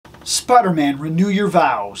Spider-Man, renew your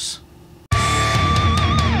vows.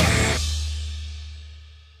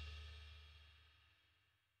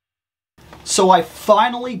 So I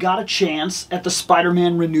finally got a chance at the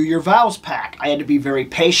Spider-Man Renew Your Vows pack. I had to be very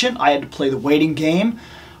patient. I had to play the waiting game.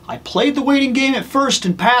 I played the waiting game at first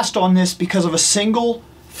and passed on this because of a single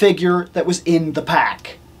figure that was in the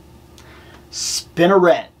pack.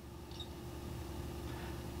 Spinneret.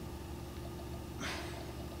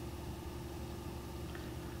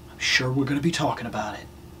 I'm sure we're going to be talking about it.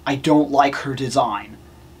 I don't like her design.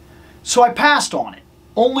 So I passed on it,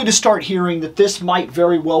 only to start hearing that this might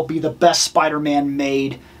very well be the best Spider-Man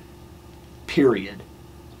made, period.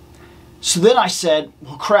 So then I said,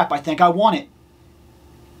 well crap, I think I want it.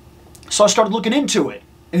 So I started looking into it,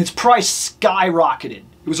 and its price skyrocketed.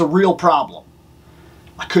 It was a real problem.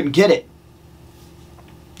 I couldn't get it.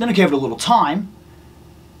 Then I gave it a little time,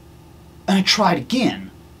 and I tried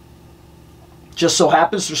again. Just so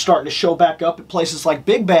happens they're starting to show back up at places like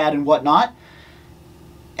Big Bad and whatnot,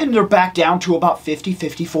 and they're back down to about $50,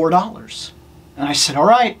 $54. And I said, all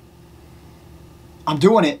right, I'm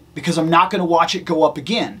doing it because I'm not going to watch it go up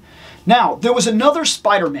again. Now, there was another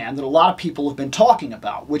Spider-Man that a lot of people have been talking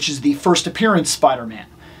about, which is the first appearance Spider-Man.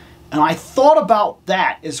 And I thought about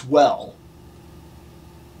that as well.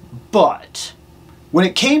 But when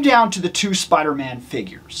it came down to the two Spider-Man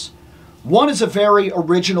figures, one is a very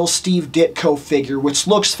original Steve Ditko figure, which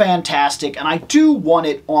looks fantastic, and I do want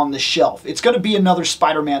it on the shelf. It's going to be another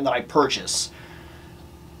Spider-Man that I purchase.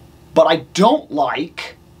 But I don't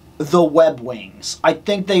like the web wings. I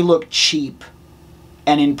think they look cheap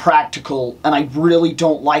and impractical, and I really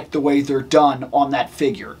don't like the way they're done on that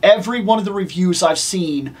figure. Every one of the reviews I've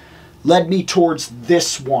seen led me towards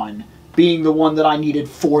this one being the one that I needed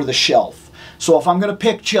for the shelf. So if I'm going to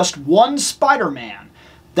pick just one Spider-Man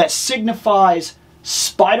that signifies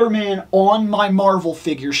Spider-Man on my Marvel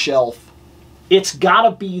figure shelf, it's got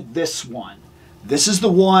to be this one. This is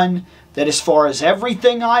the one that, as far as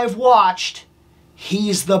everything I have watched,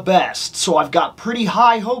 he's the best. So I've got pretty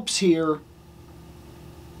high hopes here.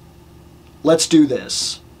 Let's do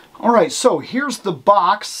this. Alright, so here's the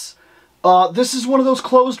box. This is one of those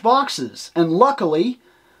closed boxes, and luckily,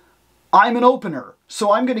 I'm an opener,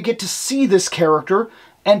 so I'm going to get to see this character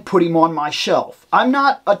and put him on my shelf. I'm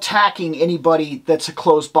not attacking anybody that's a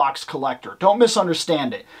closed box collector. Don't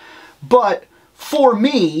misunderstand it. But for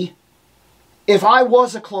me, if I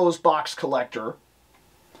was a closed box collector,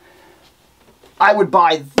 I would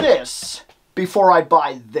buy this before I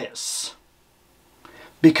buy this.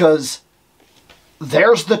 Because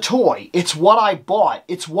there's the toy. It's what I bought.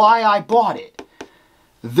 It's why I bought it.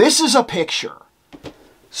 This is a picture.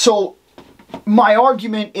 So my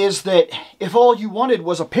argument is that if all you wanted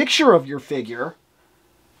was a picture of your figure,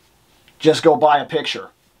 just go buy a picture.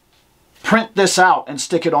 Print this out and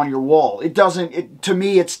stick it on your wall. It doesn't, to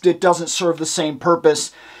me, it doesn't serve the same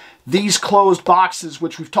purpose. These closed boxes,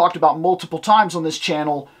 which we've talked about multiple times on this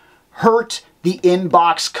channel, hurt the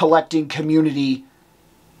in-box collecting community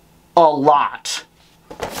a lot.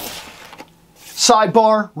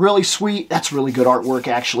 Sidebar, really sweet. That's really good artwork,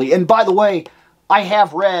 actually. And by the way, I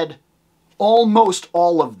have read almost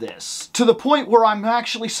all of this, to the point where I'm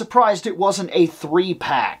actually surprised it wasn't a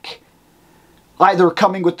 3-pack. Either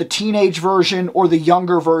coming with the teenage version or the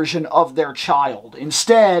younger version of their child.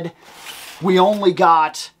 Instead, we only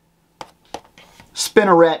got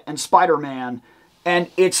Spinneret and Spider-Man, and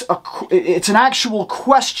it's an actual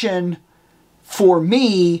question for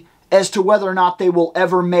me as to whether or not they will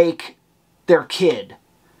ever make their kid.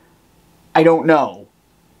 I don't know.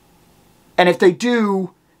 And if they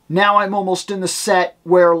do, now I'm almost in the set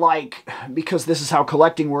where, like, because this is how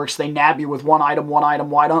collecting works, they nab you with one item, one item,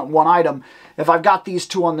 one item. If I've got these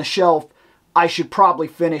two on the shelf, I should probably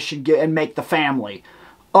finish and make the family.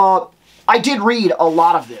 I did read a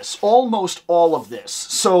lot of this, almost all of this,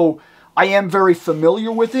 so I am very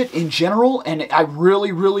familiar with it in general, and I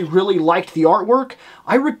really, really, really liked the artwork.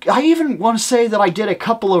 I even want to say that I did a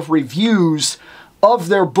couple of reviews of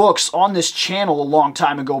their books on this channel a long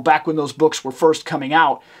time ago, back when those books were first coming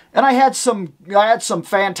out. And I had some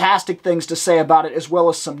fantastic things to say about it, as well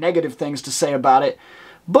as some negative things to say about it.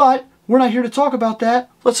 But we're not here to talk about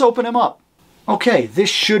that. Let's open them up. Okay, this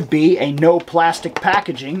should be a no plastic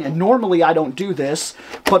packaging, and normally I don't do this,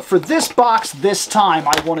 but for this box this time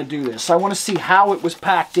I want to do this. I want to see how it was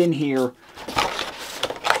packed in here.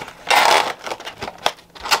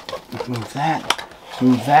 Move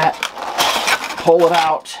that, pull it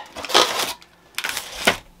out.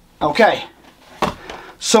 Okay,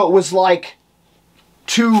 so it was like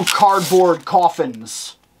 2 cardboard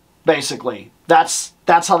coffins, basically. That's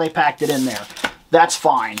how they packed it in there. That's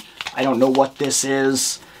fine. I don't know what this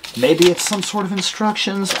is. Maybe it's some sort of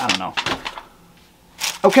instructions. I don't know.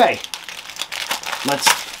 Okay. Let's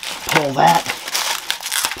pull that.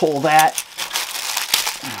 Pull that.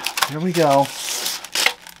 There we go.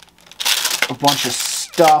 A bunch of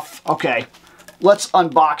stuff. Okay. Let's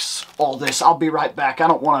unbox all this. I'll be right back. I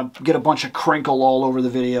don't want to get a bunch of crinkle all over the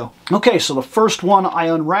video. Okay, so the first one I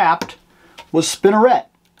unwrapped was Spinneret.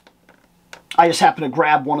 I just happened to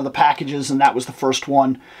grab one of the packages, and that was the first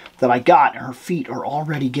one that I got. And her feet are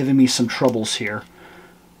already giving me some troubles here.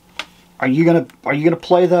 Are you gonna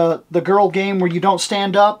play the girl game where you don't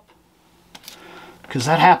stand up? Because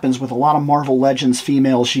that happens with a lot of Marvel Legends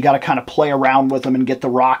females. You got to kind of play around with them and get the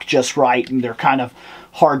rock just right, and they're kind of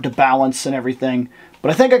hard to balance and everything.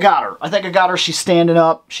 But I think I got her. I think I got her. She's standing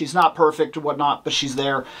up. She's not perfect or whatnot, but she's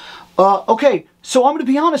there. Okay, so I'm going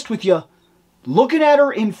to be honest with you. Looking at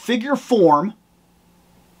her in figure form,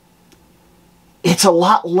 it's a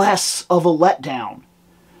lot less of a letdown.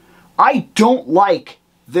 I don't like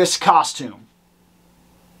this costume.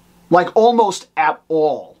 Like, almost at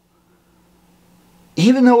all.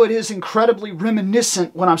 Even though it is incredibly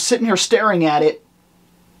reminiscent when I'm sitting here staring at it,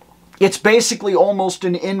 it's basically almost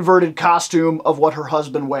an inverted costume of what her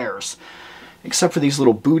husband wears. Except for these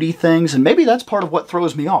little booty things, and maybe that's part of what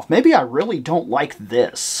throws me off. Maybe I really don't like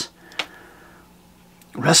this.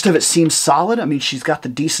 The rest of it seems solid. I mean, she's got the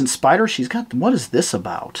decent spider. She's got... What is this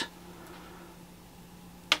about?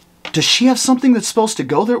 Does she have something that's supposed to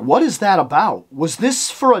go there? What is that about? Was this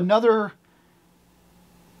for another...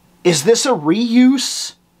 Is this a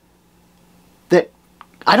reuse? That...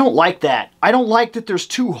 I don't like that. I don't like that there's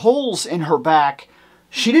 2 holes in her back.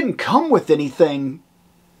 She didn't come with anything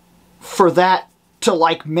for that to,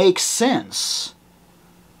 like, make sense.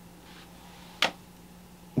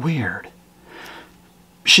 Weird.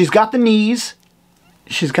 She's got the knees.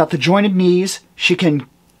 She's got the jointed knees. She can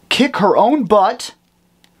kick her own butt.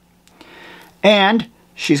 And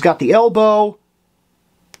she's got the elbow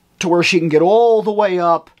to where she can get all the way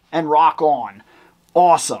up and rock on.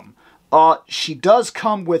 Awesome. She does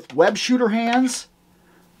come with web shooter hands,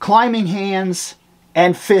 climbing hands,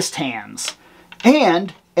 and fist hands.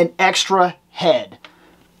 And an extra head.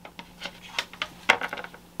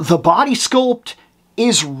 The body sculpt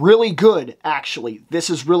is really good, actually. This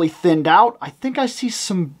is really thinned out. I think I see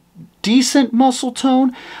some decent muscle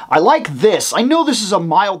tone. I like this. I know this is a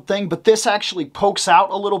mild thing, but this actually pokes out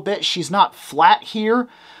a little bit. She's not flat here.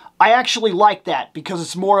 I actually like that because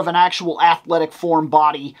it's more of an actual athletic form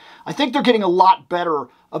body. I think they're getting a lot better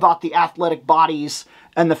about the athletic bodies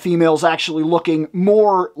and the females actually looking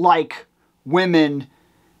more like women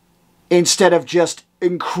instead of just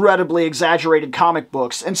incredibly exaggerated comic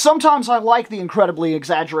books. And sometimes I like the incredibly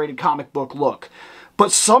exaggerated comic book look.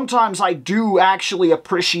 But sometimes I do actually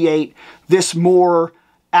appreciate this more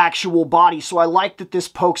actual body. So I like that this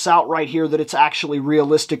pokes out right here, that it's actually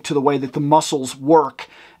realistic to the way that the muscles work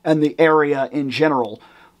and the area in general.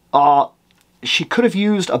 She could have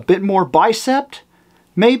used a bit more bicep,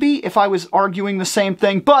 maybe, if I was arguing the same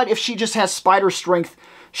thing. But if she just has spider strength,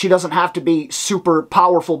 she doesn't have to be super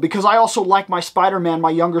powerful, because I also like my Spider-Man, my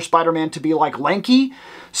younger Spider-Man, to be like lanky.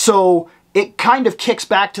 So it kind of kicks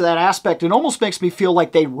back to that aspect. It almost makes me feel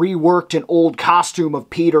like they reworked an old costume of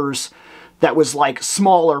Peter's that was like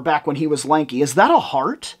smaller back when he was lanky. Is that a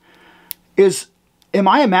heart? Am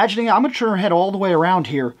I imagining? I'm going to turn her head all the way around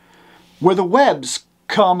here, where the webs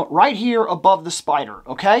come right here above the spider,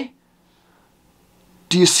 okay?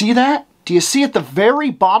 Do you see that? Do you see at the very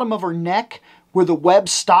bottom of her neck where the web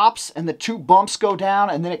stops and the 2 bumps go down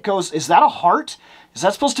and then it goes? Is that a heart? Is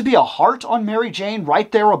that supposed to be a heart on Mary Jane right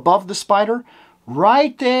there above the spider?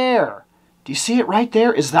 Right there. Do you see it right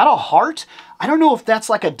there? Is that a heart? I don't know if that's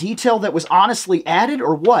like a detail that was honestly added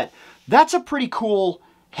or what. That's a pretty cool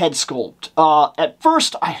head sculpt. At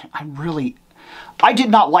first, I did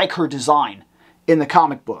not like her design in the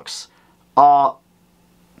comic books. But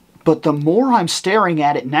the more I'm staring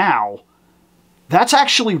at it now, that's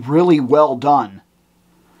actually really well done.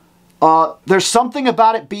 There's something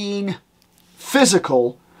about it being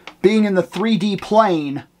physical, being in the 3D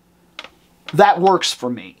plane, that works for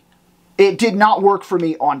me. It did not work for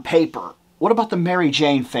me on paper. What about the Mary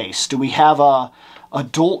Jane face? Do we have a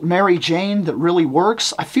adult Mary Jane that really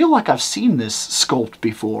works? I feel like I've seen this sculpt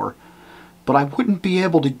before, but I wouldn't be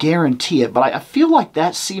able to guarantee it. But I feel like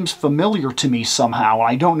that seems familiar to me somehow.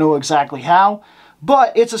 I don't know exactly how.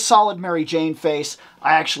 But it's a solid Mary Jane face.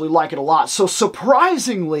 I actually like it a lot. So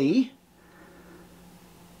surprisingly,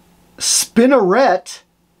 Spinneret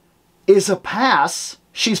is a pass.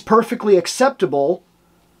 She's perfectly acceptable.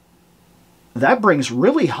 That brings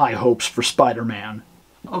really high hopes for Spider-Man.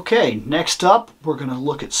 Okay, next up, we're going to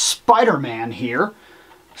look at Spider-Man here.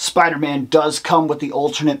 Spider-Man does come with the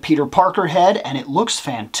alternate Peter Parker head, and it looks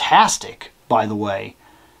fantastic, by the way.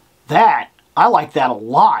 I like that a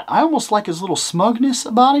lot. I almost like his little smugness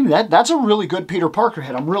about him. That's a really good Peter Parker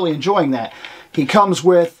head. I'm really enjoying that. He comes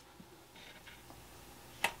with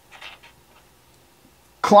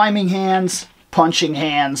climbing hands, punching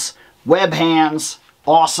hands, web hands.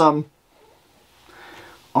 Awesome.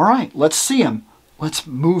 All right, let's see him. Let's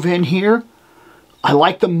move in here. I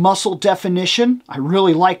like the muscle definition. I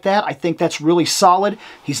really like that. I think that's really solid.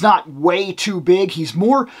 He's not way too big. He's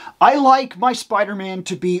more... I like my Spider-Man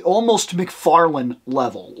to be almost McFarlane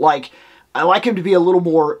level. Like, I like him to be a little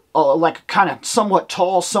more, like, kind of somewhat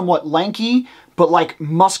tall, somewhat lanky, but, like,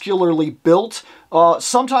 muscularly built.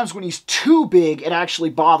 Sometimes when he's too big, it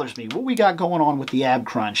actually bothers me. What we got going on with the ab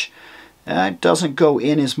crunch? It doesn't go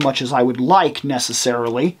in as much as I would like,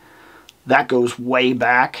 necessarily. That goes way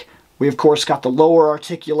back. We, of course, got the lower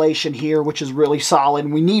articulation here, which is really solid.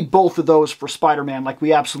 We need both of those for Spider-Man. Like,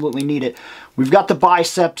 we absolutely need it. We've got the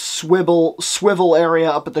bicep swivel area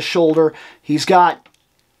up at the shoulder. He's got...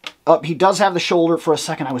 he does have the shoulder. For a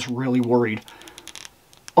second, I was really worried.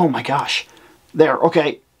 Oh, my gosh. There,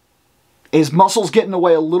 okay. His muscles get in the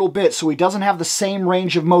way a little bit, so he doesn't have the same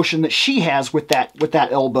range of motion that she has with that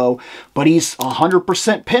elbow. But he's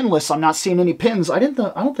 100% pinless. I'm not seeing any pins. I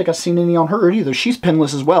don't think I've seen any on her either. She's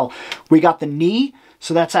pinless as well. We got the knee,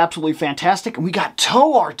 so that's absolutely fantastic. And we got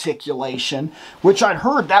toe articulation, which I'd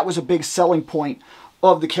heard that was a big selling point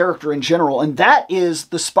of the character in general. And that is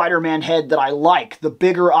the Spider-Man head that I like. The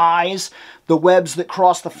bigger eyes, the webs that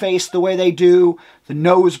cross the face the way they do, the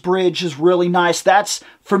nose bridge is really nice.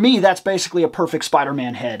 For me, that's basically a perfect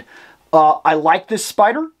Spider-Man head. I like this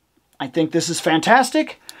spider. I think this is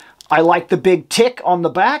fantastic. I like the big tick on the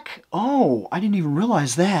back. Oh, I didn't even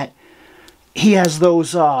realize that. He has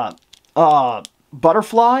those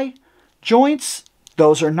butterfly joints.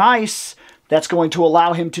 Those are nice. That's going to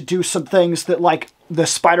allow him to do some things that, like, the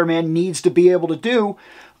Spider-Man needs to be able to do.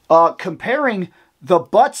 Comparing the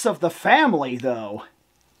butts of the family, though.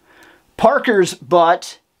 Parker's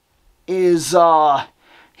butt is,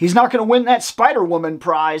 he's not going to win that Spider-Woman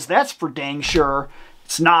prize. That's for dang sure.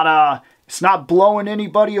 It's not blowing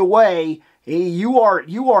anybody away. You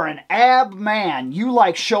are an ab man. You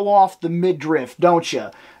like show off the midriff, don't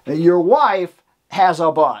you? Your wife has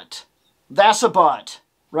a butt. That's a butt.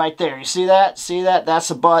 Right there. You see that? See that? That's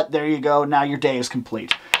a butt. There you go. Now your day is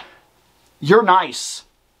complete. You're nice.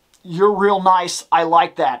 You're real nice. I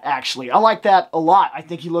like that, actually. I like that a lot. I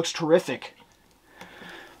think he looks terrific.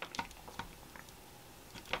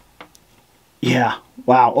 Yeah.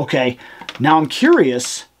 Wow. Okay. Now I'm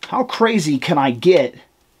curious, how crazy can I get?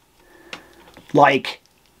 Like,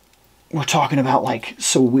 we're talking about, like,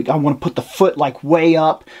 I want to put the foot, like, way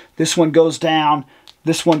up. This one goes down.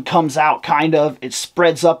 This one comes out, kind of. It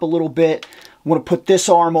spreads up a little bit. I want to put this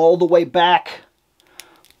arm all the way back.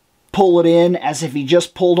 Pull it in as if he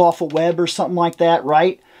just pulled off a web or something like that,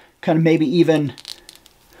 right? Kind of maybe even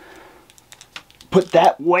put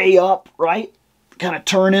that way up, right? Kind of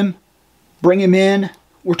turn him, bring him in.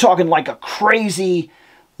 We're talking like a crazy,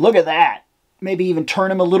 look at that. Maybe even turn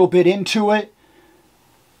him a little bit into it.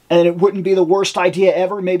 And it wouldn't be the worst idea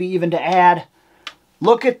ever, maybe even to add.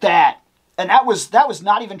 Look at that. And that was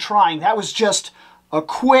not even trying. That was just a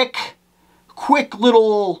quick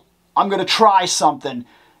little, I'm going to try something.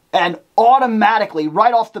 And automatically,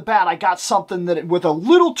 right off the bat, I got something that with a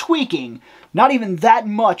little tweaking, not even that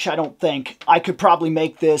much, I don't think, I could probably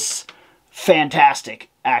make this fantastic,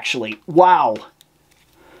 actually. Wow.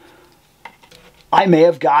 I may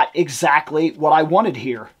have got exactly what I wanted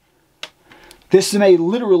here. This may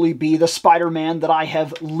literally be the Spider-Man that I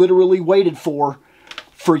have literally waited for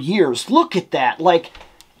years. Look at that. Like,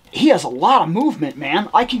 he has a lot of movement, man.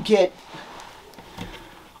 I can get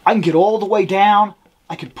all the way down.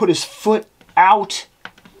 I could put his foot out,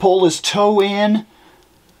 pull his toe in.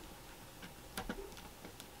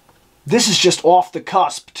 This is just off the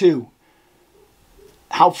cusp, too.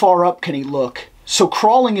 How far up can he look? So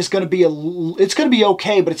crawling is going to be it's going to be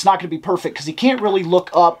okay, but it's not going to be perfect because he can't really look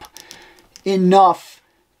up enough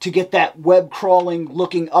to get that web crawling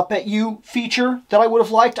looking up at you feature that I would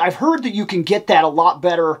have liked. I've heard that you can get that a lot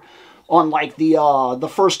better on, like,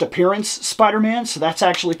 the first appearance Spider-Man, so that's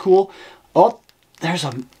actually cool. Oh, there's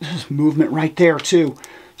movement right there too.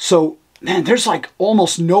 So, man, there's like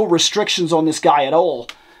almost no restrictions on this guy at all.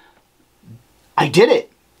 I did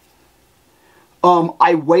it.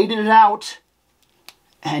 I waited it out,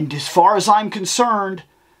 and as far as I'm concerned,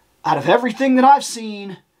 out of everything that I've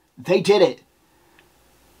seen, they did it.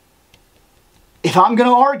 If I'm going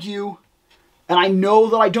to argue, and I know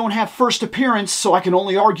that I don't have first appearance, so I can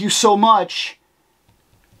only argue so much,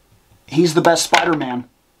 He's the best Spider-Man.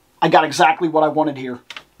 I got exactly what I wanted here.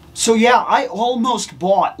 So yeah, I almost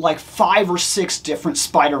bought like 5 or 6 different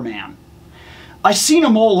Spider-Man. I seen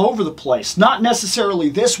them all over the place. Not necessarily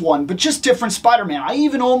this one, but just different Spider-Man. I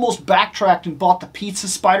even almost backtracked and bought the Pizza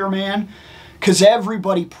Spider-Man because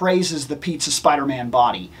everybody praises the Pizza Spider-Man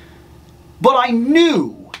body. But I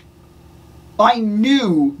knew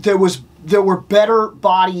there were better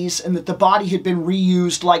bodies and that the body had been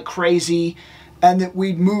reused like crazy and that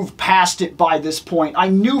we'd moved past it by this point. I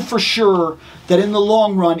knew for sure that in the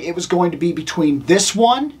long run it was going to be between this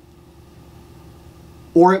one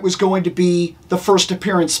or it was going to be the first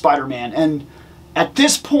appearance Spider-Man. And at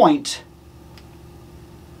this point,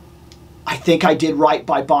 I think I did right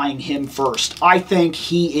by buying him first. I think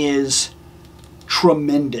he is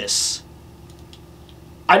tremendous.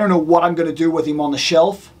 I don't know what I'm going to do with him on the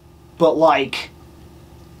shelf, but like,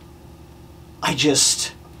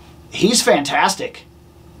 he's fantastic.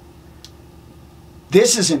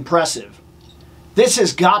 This is impressive. This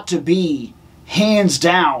has got to be, hands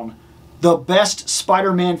down, the best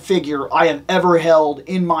Spider-Man figure I have ever held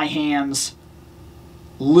in my hands,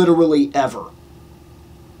 literally ever.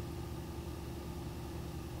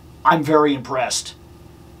 I'm very impressed.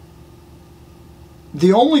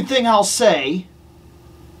 The only thing I'll say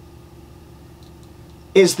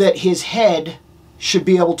is that his head should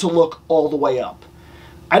be able to look all the way up.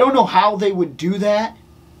 I don't know how they would do that.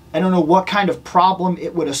 I don't know what kind of problem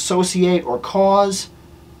it would associate or cause.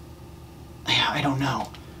 I don't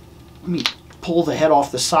know. Let me pull the head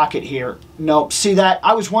off the socket here. Nope. See that?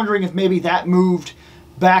 I was wondering if maybe that moved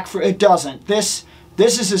back. It doesn't. This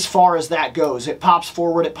is as far as that goes. It pops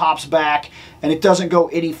forward, it pops back, and it doesn't go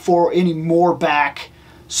any more back.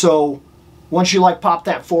 So once you like pop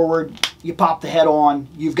that forward, you pop the head on,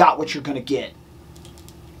 you've got what you're going to get.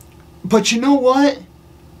 But you know what?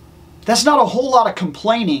 That's not a whole lot of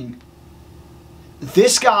complaining.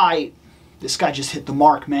 This guy just hit the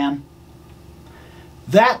mark, man.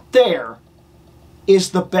 That there is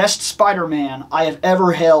the best Spider-Man I have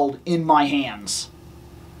ever held in my hands.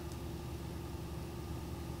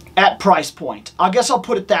 At price point. I guess I'll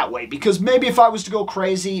put it that way, because maybe if I was to go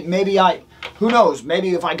crazy, who knows, maybe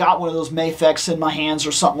if I got one of those Mafex in my hands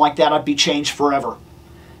or something like that, I'd be changed forever.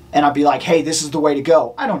 And I'd be like, hey, this is the way to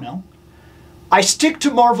go. I don't know. I stick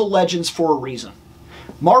to Marvel Legends for a reason.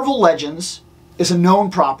 Marvel Legends is a known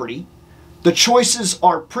property. The choices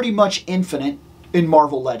are pretty much infinite in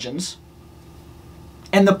Marvel Legends.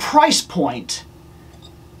 And the price point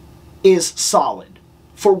is solid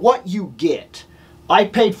for what you get. I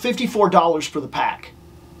paid $54 for the pack.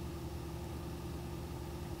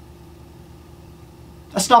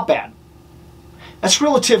 That's not bad. That's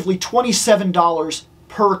relatively $27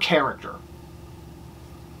 per character.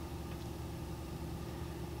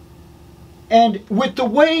 And with the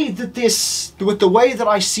way that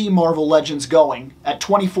I see Marvel Legends going at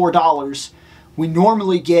 $24, we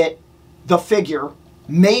normally get the figure,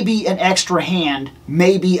 maybe an extra hand,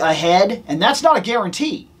 maybe a head, and that's not a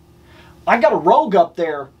guarantee. I got a Rogue up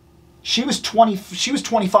there. She was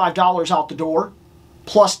 $25 out the door,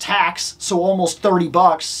 plus tax, so almost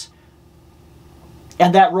 $30.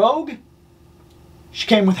 And that Rogue, she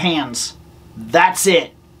came with hands. That's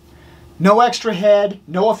it. No extra head,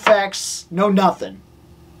 no effects, no nothing.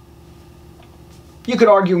 You could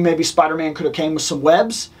argue maybe Spider-Man could have came with some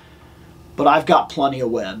webs, but I've got plenty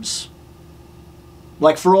of webs.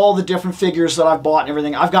 Like for all the different figures that I've bought and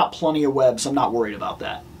everything, I've got plenty of webs. I'm not worried about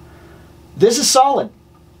that. This is solid.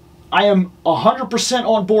 I am 100%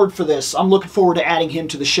 on board for this. I'm looking forward to adding him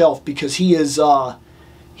to the shelf because he's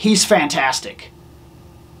fantastic.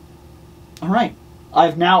 All right.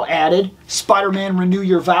 I've now added Spider-Man Renew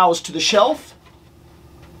Your Vows to the shelf.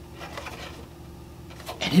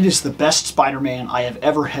 And it is the best Spider-Man I have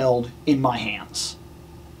ever held in my hands.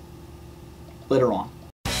 Later on.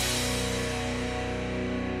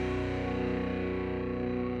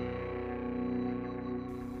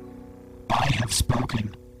 I have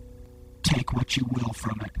spoken. Take what you will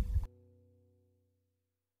from it.